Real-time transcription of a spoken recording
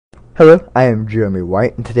Hello, I am Jeremy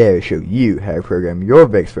White, and today I will show you how to program your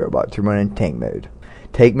Vex robot to run in tank mode.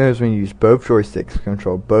 Tank mode is when you use both joysticks to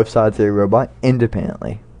control both sides of your robot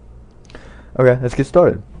independently. Okay, let's get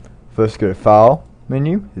started. First go to File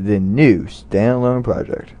menu, then New Standalone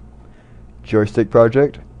Project. Joystick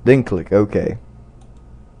Project, then click OK.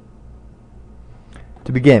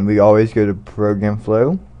 To begin, we always go to Program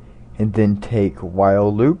Flow, and then take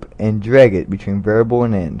while loop and drag it between variable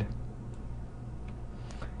and end.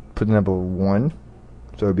 Put the number 1,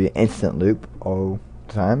 so it'll be an instant loop all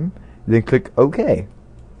the time. Then click OK.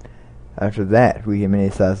 After that, we can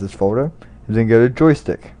minimize this folder, and then go to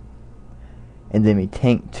joystick. And then we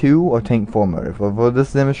tank 2 or tank 4 motor. For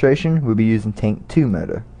this demonstration, we'll be using tank 2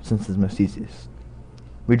 motor, since it's most easiest.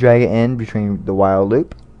 We drag it in between the while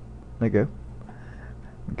loop. There you go.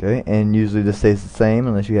 Okay, and usually this stays the same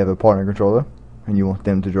unless you have a partner controller and you want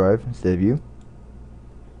them to drive instead of you.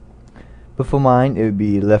 But for mine, it would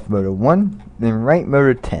be left motor 1, then right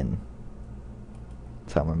motor 10.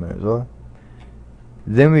 That's how my motors are.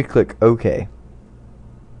 Then we click OK.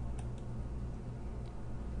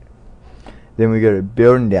 Then we go to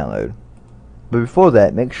build and download. But before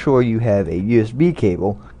that, make sure you have a USB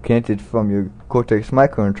cable connected from your Cortex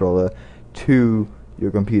microcontroller to your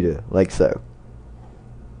computer, like so.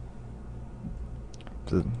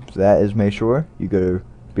 So that is make sure you go to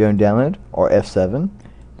build and download or F7,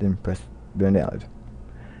 then press build and download.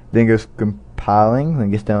 Then goes compiling. When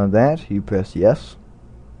it gets done with that, you press yes.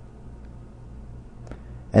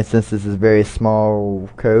 And since this is very small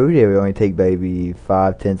code, it will only take maybe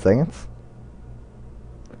 5-10 seconds.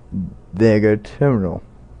 Then go to terminal.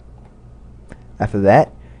 After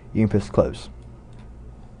that, you can press close.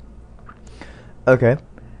 Okay,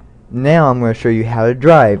 now I'm going to show you how to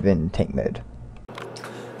drive in tank mode.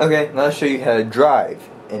 Okay, now I'll show you how to drive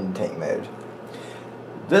in tank mode.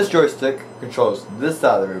 This joystick controls this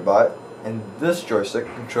side of the robot, and this joystick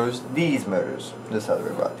controls these motors, this side of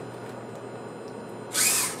the robot.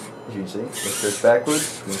 As you can see, this goes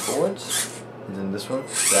backwards, then forwards, and then this one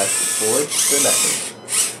backwards, forwards, then backwards.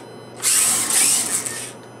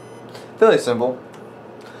 Fairly simple.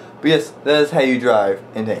 But yes, that is how you drive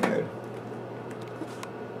in tank mode.